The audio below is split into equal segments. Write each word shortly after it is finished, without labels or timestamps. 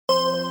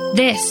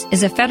This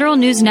is a Federal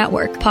News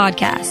Network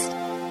podcast.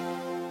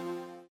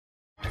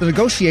 The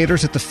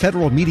negotiators at the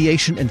Federal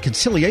Mediation and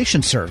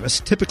Conciliation Service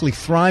typically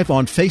thrive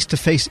on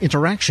face-to-face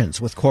interactions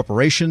with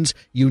corporations,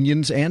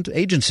 unions, and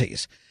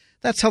agencies.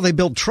 That's how they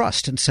build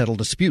trust and settle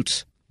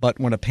disputes. But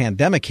when a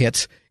pandemic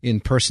hits,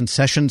 in-person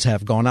sessions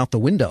have gone out the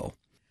window.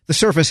 The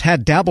service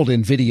had dabbled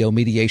in video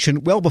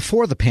mediation well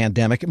before the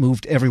pandemic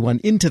moved everyone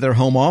into their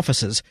home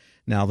offices.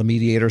 Now the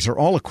mediators are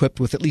all equipped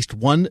with at least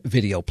one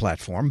video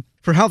platform.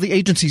 For how the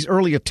agency's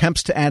early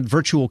attempts to add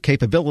virtual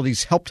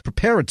capabilities helped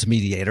prepare its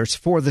mediators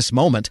for this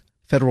moment,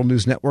 Federal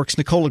News Network's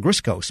Nicola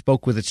Grisco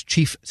spoke with its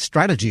Chief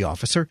Strategy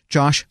Officer,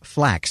 Josh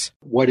Flax.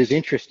 What is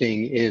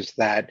interesting is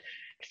that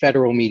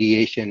federal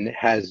mediation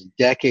has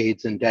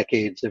decades and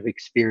decades of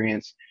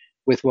experience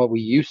with what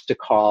we used to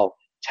call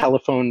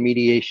telephone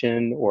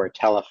mediation or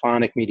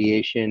telephonic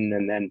mediation,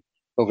 and then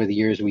over the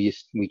years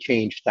we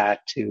changed that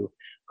to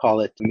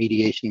call it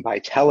mediation by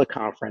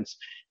teleconference.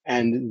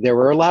 And there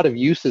were a lot of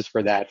uses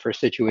for that for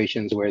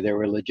situations where there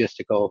were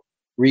logistical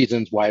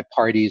reasons why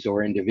parties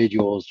or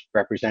individuals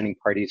representing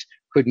parties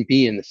couldn't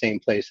be in the same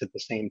place at the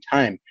same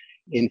time.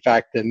 In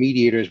fact, the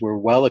mediators were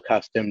well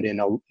accustomed in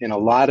a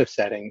lot of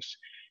settings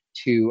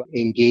to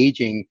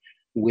engaging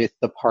with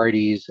the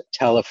parties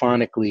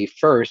telephonically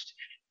first,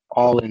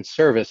 all in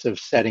service of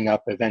setting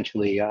up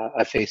eventually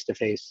a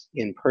face-to-face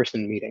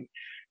in-person meeting.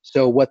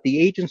 So what the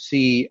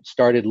agency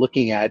started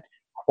looking at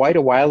quite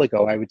a while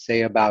ago, I would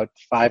say about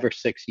 5 or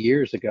 6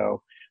 years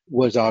ago,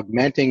 was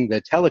augmenting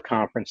the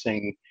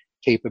teleconferencing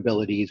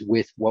capabilities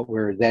with what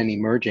were then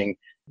emerging,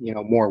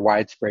 more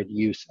widespread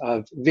use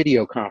of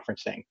video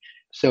conferencing.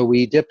 So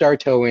we dipped our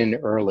toe in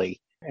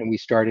early and we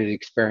started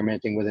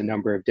experimenting with a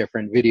number of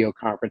different video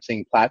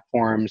conferencing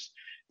platforms.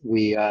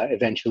 We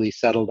eventually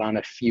settled on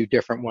a few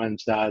different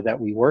ones that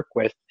we work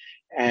with.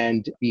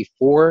 And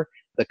before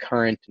the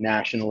current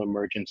national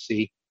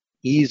emergency,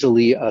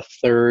 easily a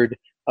third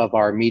of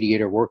our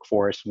mediator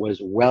workforce was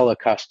well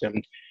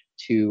accustomed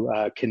to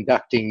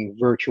conducting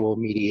virtual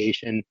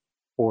mediation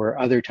or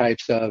other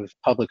types of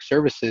public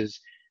services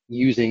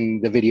using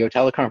the video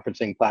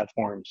teleconferencing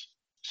platforms.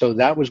 So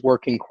that was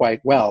working quite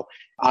well.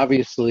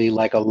 Obviously,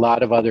 like a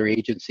lot of other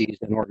agencies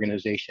and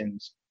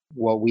organizations,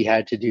 what we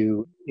had to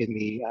do in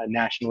the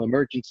national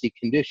emergency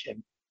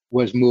condition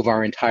was move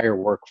our entire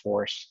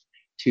workforce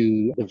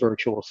to the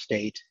virtual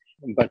state.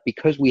 But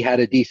because we had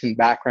a decent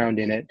background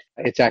in it,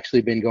 it's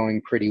actually been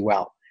going pretty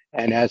well.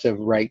 And as of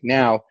right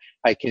now,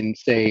 I can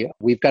say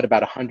we've got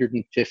about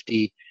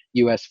 150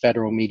 U.S.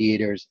 federal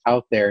mediators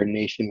out there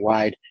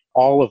nationwide.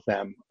 All of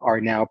them are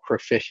now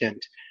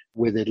proficient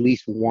with at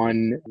least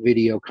one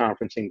video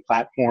conferencing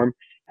platform.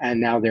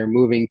 And now they're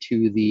moving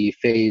to the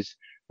phase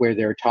where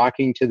they're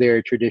talking to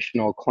their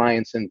traditional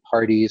clients and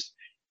parties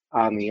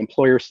on the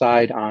employer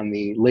side, on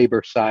the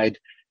labor side,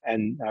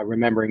 and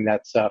remembering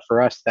that's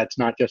for us, that's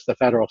not just the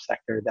federal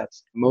sector,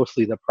 that's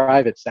mostly the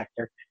private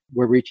sector.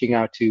 We're reaching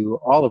out to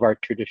all of our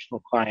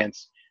traditional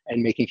clients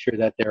and making sure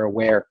that they're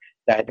aware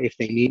that if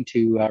they need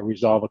to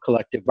resolve a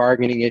collective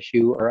bargaining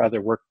issue or other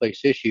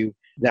workplace issue,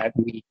 that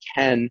we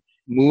can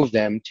move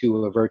them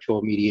to a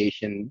virtual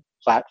mediation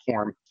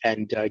platform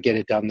and get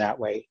it done that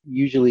way.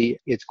 Usually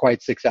it's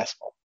quite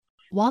successful.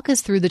 Walk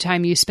us through the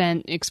time you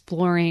spent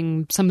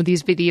exploring some of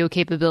these video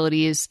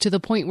capabilities to the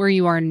point where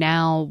you are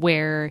now,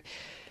 where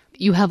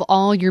you have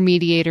all your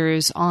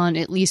mediators on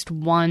at least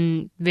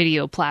one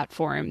video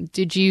platform.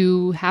 Did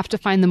you have to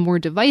find them more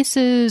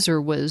devices,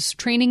 or was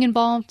training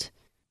involved?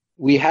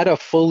 We had a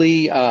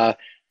fully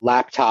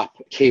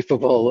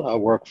laptop-capable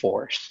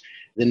workforce.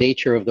 The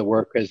nature of the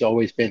work has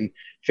always been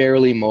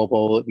fairly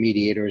mobile,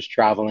 mediators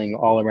traveling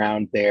all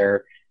around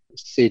their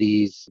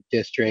cities,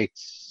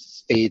 districts,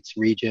 states,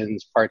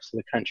 regions, parts of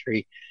the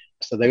country.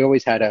 So they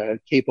always had a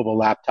capable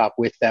laptop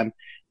with them.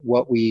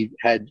 What we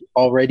had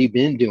already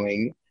been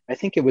doing, I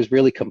think it was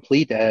really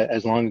complete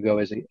as long ago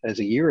as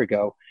a year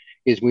ago,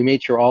 is we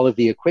made sure all of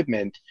the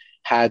equipment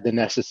had the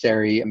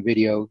necessary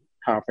video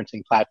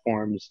conferencing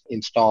platforms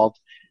installed,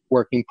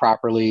 working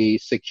properly,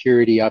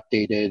 security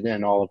updated,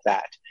 and all of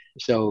that.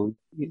 So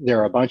there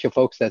are a bunch of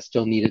folks that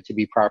still needed to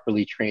be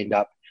properly trained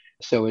up.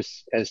 So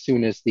as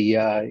soon as the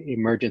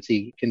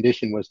emergency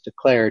condition was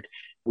declared,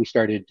 we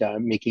started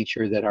making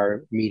sure that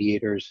our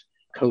mediators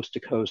coast to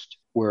coast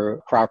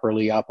were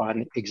properly up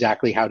on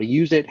exactly how to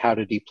use it, how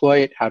to deploy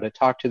it, how to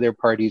talk to their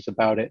parties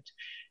about it.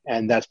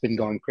 And that's been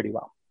going pretty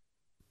well.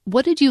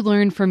 What did you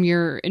learn from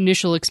your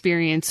initial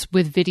experience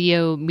with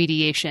video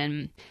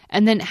mediation?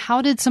 And then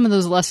how did some of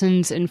those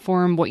lessons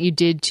inform what you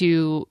did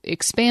to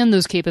expand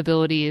those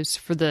capabilities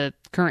for the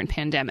current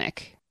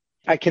pandemic?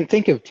 I can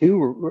think of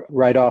two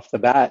right off the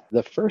bat.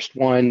 The first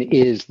one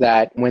is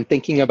that when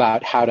thinking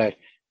about how to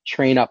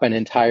train up an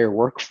entire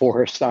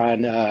workforce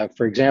on,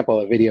 for example,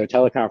 a video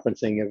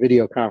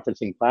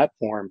conferencing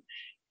platform,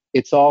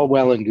 it's all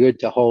well and good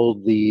to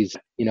hold these,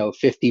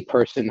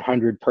 50-person,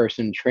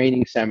 100-person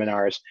training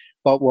seminars.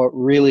 But what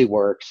really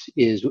works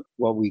is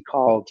what we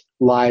called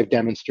live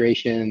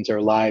demonstrations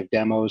or live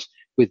demos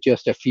with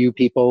just a few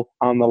people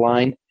on the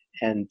line.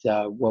 and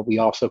what we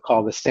also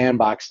call the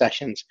sandbox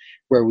sessions,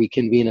 where we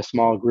convene a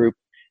small group.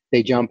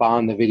 They jump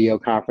on the video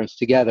conference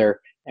together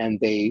and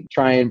they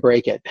try and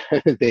break it.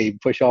 They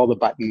push all the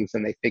buttons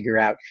and they figure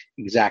out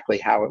exactly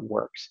how it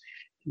works.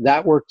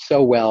 That worked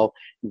so well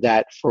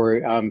that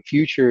for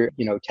future,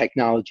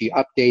 technology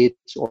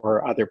updates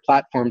or other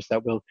platforms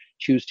that we'll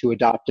choose to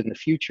adopt in the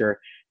future,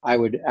 I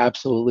would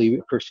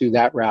absolutely pursue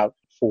that route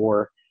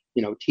for,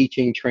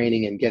 teaching,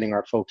 training, and getting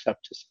our folks up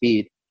to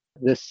speed.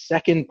 The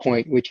second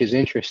point, which is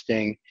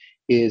interesting,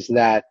 is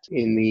that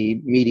in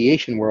the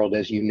mediation world,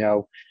 as you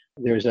know,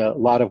 there's a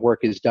lot of work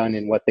is done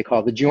in what they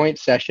call the joint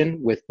session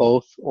with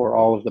both or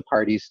all of the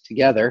parties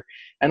together.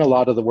 And a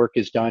lot of the work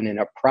is done in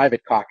a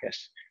private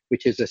caucus,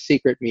 which is a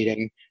secret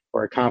meeting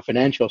or a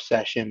confidential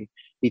session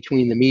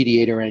between the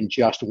mediator and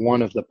just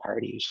one of the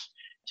parties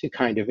to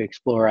kind of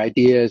explore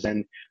ideas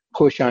and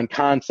push on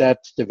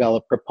concepts,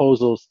 develop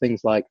proposals,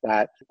 things like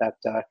that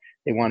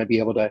they want to be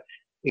able to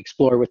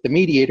explore with the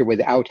mediator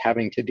without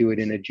having to do it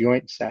in a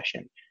joint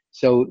session.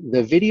 So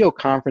the video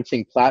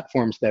conferencing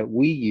platforms that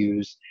we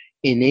use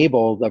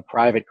enable the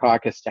private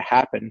caucus to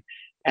happen.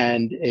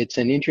 And it's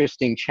an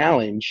interesting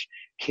challenge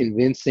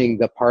convincing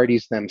the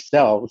parties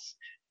themselves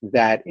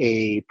that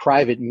a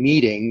private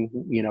meeting,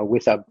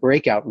 with a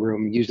breakout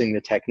room using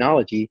the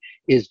technology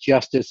is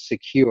just as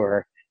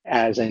secure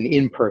as an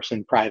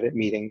in-person private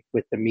meeting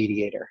with the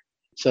mediator.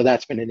 So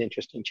that's been an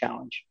interesting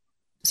challenge.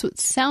 So it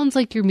sounds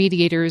like your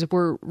mediators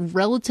were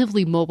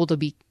relatively mobile to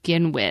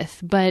begin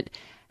with, but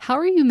how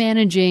are you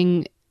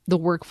managing the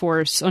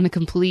workforce on a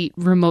complete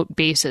remote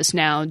basis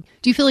now? Do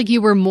you feel like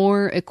you were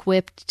more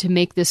equipped to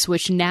make this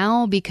switch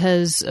now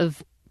because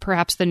of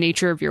perhaps the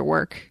nature of your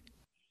work?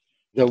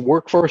 The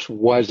workforce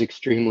was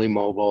extremely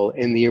mobile.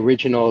 In the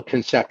original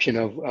conception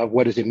of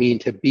what does it mean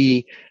to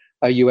be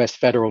a U.S.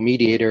 federal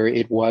mediator,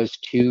 it was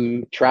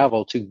to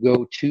travel, to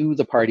go to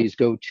the parties,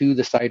 go to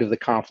the site of the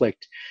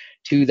conflict,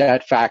 to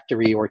that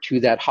factory or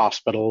to that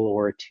hospital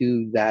or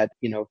to that,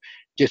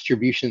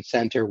 distribution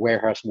center,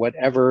 warehouse,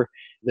 whatever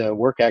the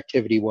work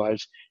activity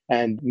was,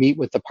 and meet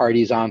with the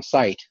parties on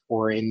site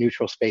or in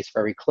neutral space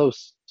very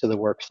close to the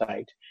work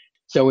site.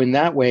 So in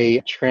that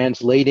way,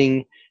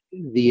 translating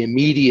the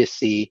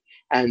immediacy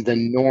and the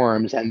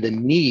norms and the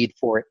need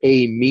for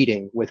a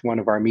meeting with one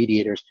of our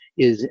mediators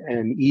is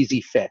an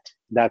easy fit.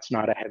 That's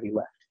not a heavy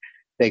lift.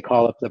 They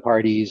call up the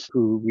parties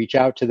who reach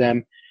out to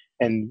them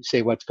and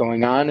say what's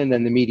going on. And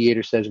then the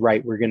mediator says,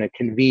 right, we're going to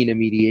convene a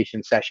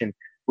mediation session.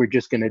 We're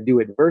just going to do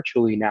it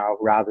virtually now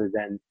rather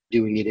than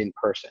doing it in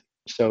person.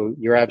 So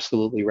you're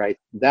absolutely right.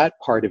 That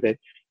part of it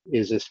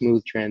is a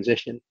smooth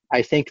transition.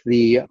 I think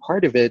the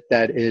part of it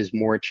that is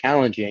more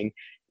challenging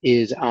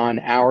is on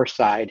our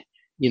side,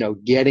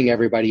 getting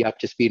everybody up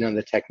to speed on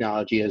the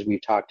technology, as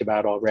we've talked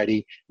about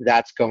already.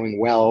 That's going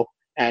well.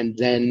 And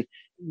then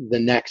the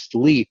next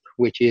leap,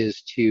 which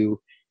is to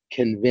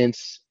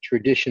convince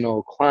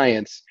traditional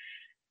clients,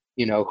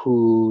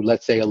 who,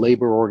 let's say, a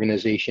labor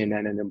organization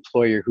and an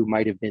employer who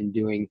might have been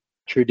doing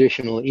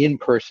traditional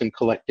in-person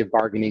collective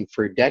bargaining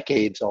for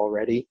decades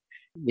already,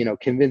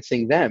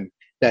 convincing them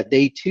that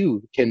they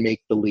too can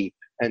make the leap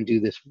and do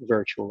this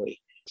virtually.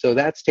 So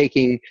that's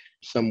taking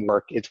some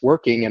work. It's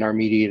working, and our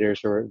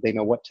mediators they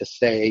know what to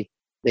say.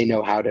 They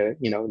know how to,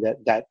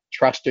 that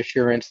trust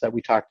assurance that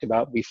we talked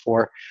about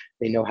before.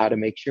 They know how to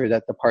make sure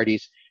that the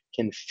parties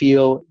can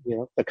feel,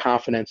 the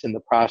confidence in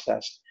the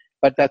process.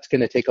 But that's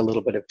going to take a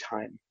little bit of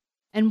time.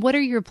 And what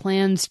are your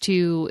plans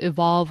to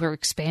evolve or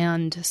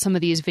expand some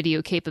of these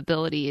video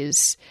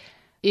capabilities?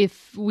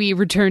 If we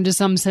return to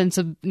some sense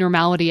of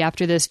normality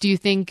after this, do you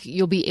think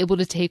you'll be able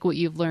to take what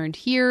you've learned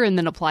here and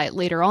then apply it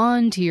later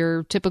on to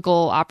your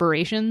typical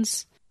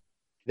operations?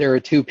 There are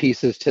two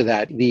pieces to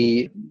that.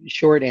 The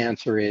short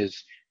answer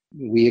is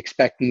we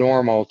expect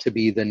normal to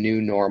be the new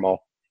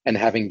normal. And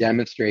having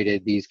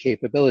demonstrated these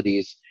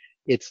capabilities,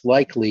 it's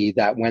likely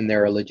that when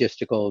there are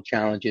logistical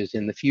challenges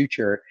in the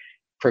future,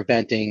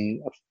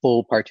 preventing a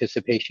full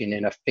participation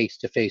in a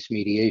face-to-face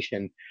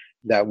mediation,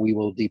 that we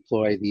will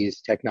deploy these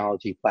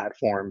technology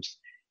platforms.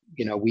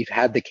 We've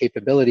had the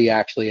capability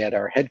actually at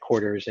our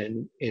headquarters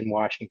in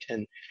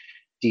Washington,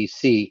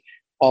 D.C.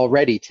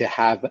 already to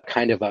have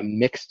kind of a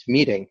mixed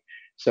meeting.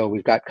 So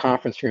we've got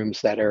conference rooms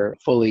that are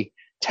fully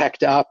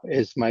teched up,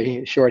 is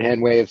my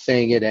shorthand way of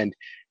saying it. And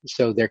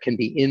so there can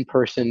be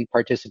in-person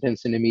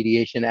participants in a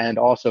mediation and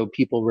also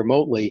people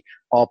remotely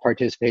all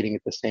participating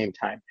at the same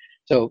time.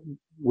 So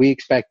we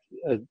expect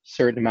a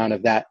certain amount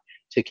of that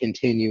to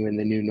continue in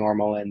the new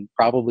normal and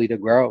probably to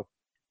grow.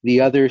 The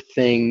other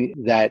thing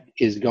that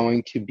is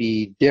going to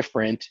be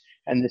different,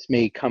 and this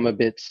may come a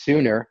bit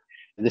sooner,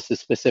 this is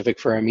specific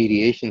for a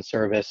mediation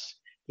service,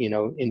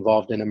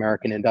 involved in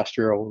American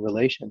industrial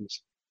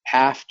relations.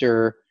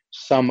 After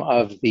some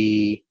of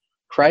the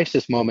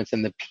crisis moments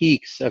and the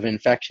peaks of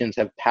infections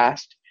have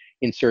passed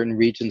in certain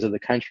regions of the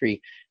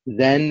country,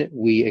 then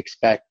we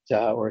expect,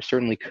 or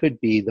certainly could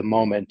be the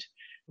moment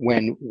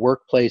when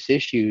workplace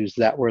issues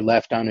that were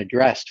left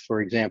unaddressed,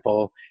 for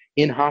example,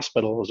 in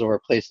hospitals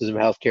or places of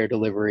healthcare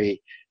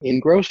delivery, in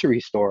grocery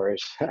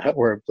stores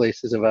or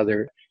places of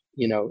other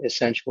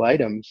essential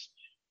items,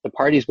 the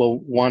parties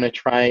will want to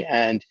try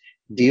and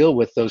deal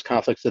with those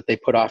conflicts that they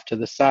put off to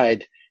the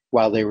side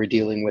while they were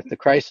dealing with the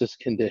crisis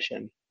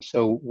condition.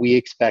 So we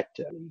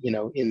expect,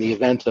 in the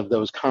event of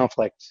those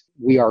conflicts,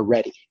 we are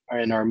ready,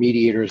 and our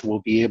mediators will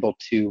be able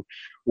to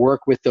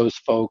work with those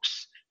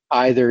folks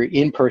either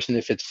in person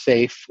if it's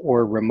safe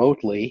or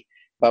remotely,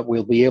 but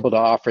we'll be able to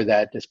offer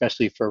that,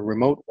 especially for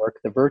remote work,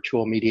 the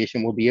virtual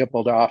mediation, we'll be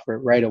able to offer it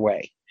right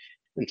away.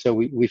 And so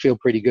we feel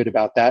pretty good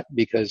about that,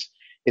 because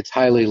it's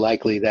highly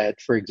likely that,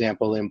 for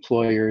example,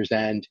 employers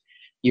and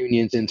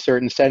unions in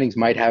certain settings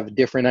might have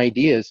different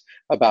ideas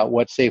about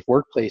what safe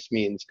workplace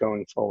means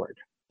going forward.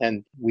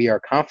 And we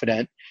are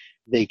confident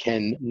they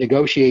can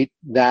negotiate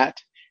that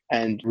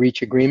and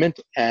reach agreement,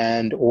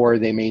 or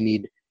they may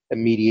need a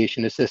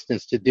mediation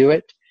assistance to do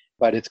it,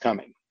 but it's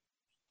coming.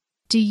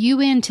 Do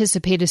you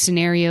anticipate a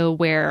scenario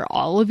where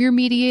all of your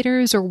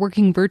mediators are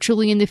working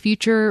virtually in the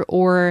future,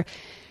 or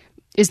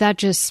is that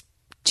just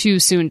too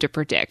soon to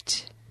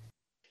predict?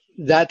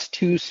 That's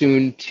too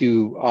soon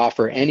to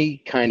offer any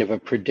kind of a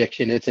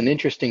prediction. It's an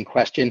interesting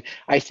question.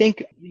 I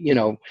think,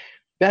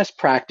 best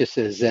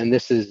practices, and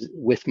this is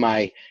with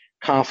my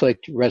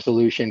conflict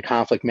resolution,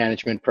 conflict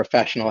management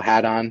professional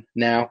hat on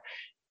now,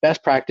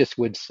 best practice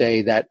would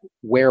say that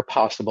where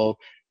possible,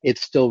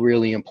 it's still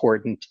really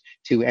important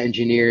to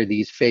engineer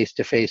these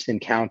face-to-face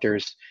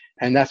encounters.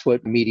 And that's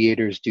what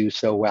mediators do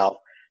so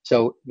well.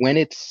 So when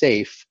it's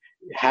safe,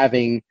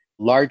 having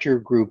larger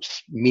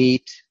groups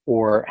meet,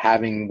 or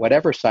having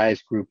whatever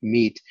size group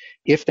meet,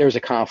 if there's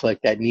a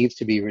conflict that needs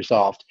to be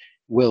resolved,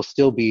 will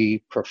still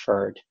be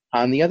preferred.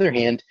 On the other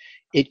hand,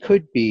 it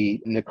could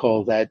be,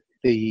 Nicole, that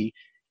the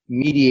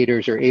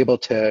mediators are able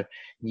to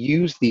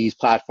use these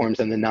platforms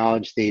and the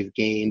knowledge they've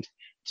gained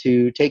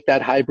to take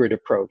that hybrid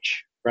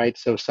approach, right?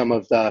 So some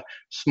of the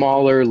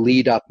smaller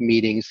lead-up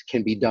meetings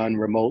can be done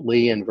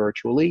remotely and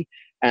virtually,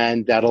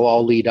 and that'll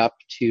all lead up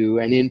to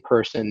an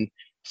in-person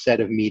set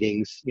of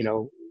meetings,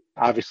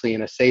 obviously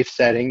in a safe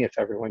setting, if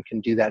everyone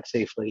can do that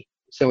safely.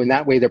 So in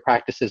that way, their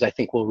practices, I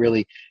think, will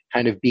really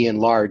kind of be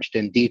enlarged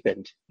and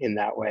deepened in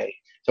that way.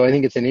 So I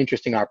think it's an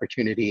interesting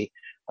opportunity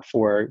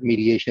for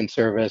mediation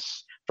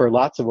service for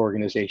lots of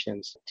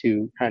organizations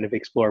to kind of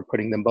explore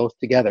putting them both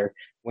together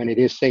when it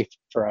is safe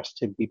for us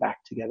to be back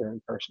together in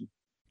person.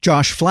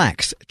 Josh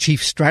Flax,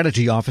 Chief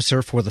Strategy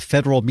Officer for the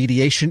Federal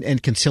Mediation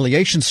and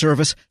Conciliation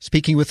Service,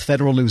 speaking with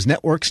Federal News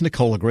Network's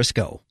Nicole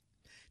Ogrysko.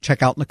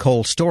 Check out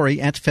Nicole's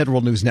story at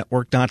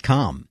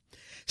federalnewsnetwork.com.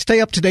 Stay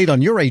up to date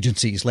on your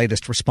agency's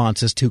latest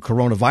responses to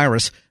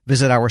coronavirus.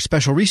 Visit our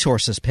special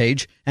resources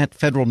page at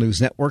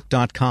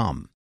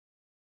federalnewsnetwork.com.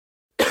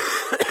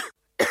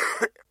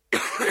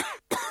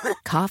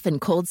 Cough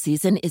and cold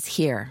season is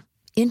here.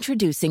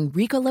 Introducing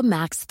Ricola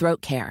Max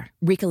Throat Care,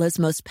 Ricola's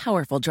most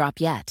powerful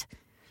drop yet.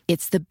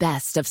 It's the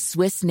best of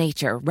Swiss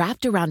nature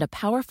wrapped around a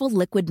powerful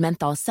liquid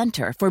menthol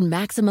center for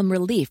maximum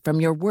relief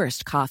from your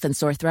worst cough and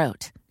sore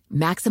throat.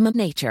 Maximum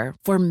nature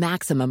for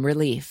maximum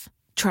relief.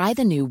 Try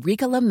the new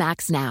Ricola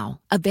Max now,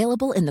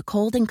 available in the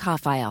cold and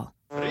cough aisle.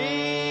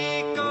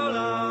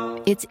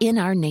 Ricola. It's in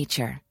our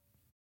nature.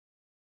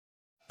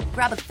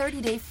 Grab a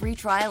 30-day free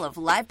trial of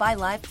Live by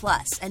Live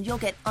Plus, and you'll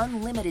get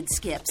unlimited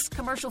skips,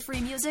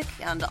 commercial-free music,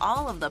 and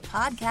all of the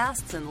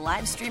podcasts and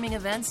live streaming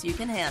events you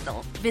can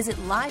handle. Visit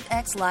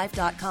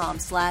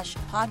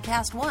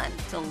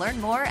livexlive.com/podcast1 to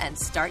learn more and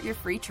start your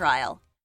free trial.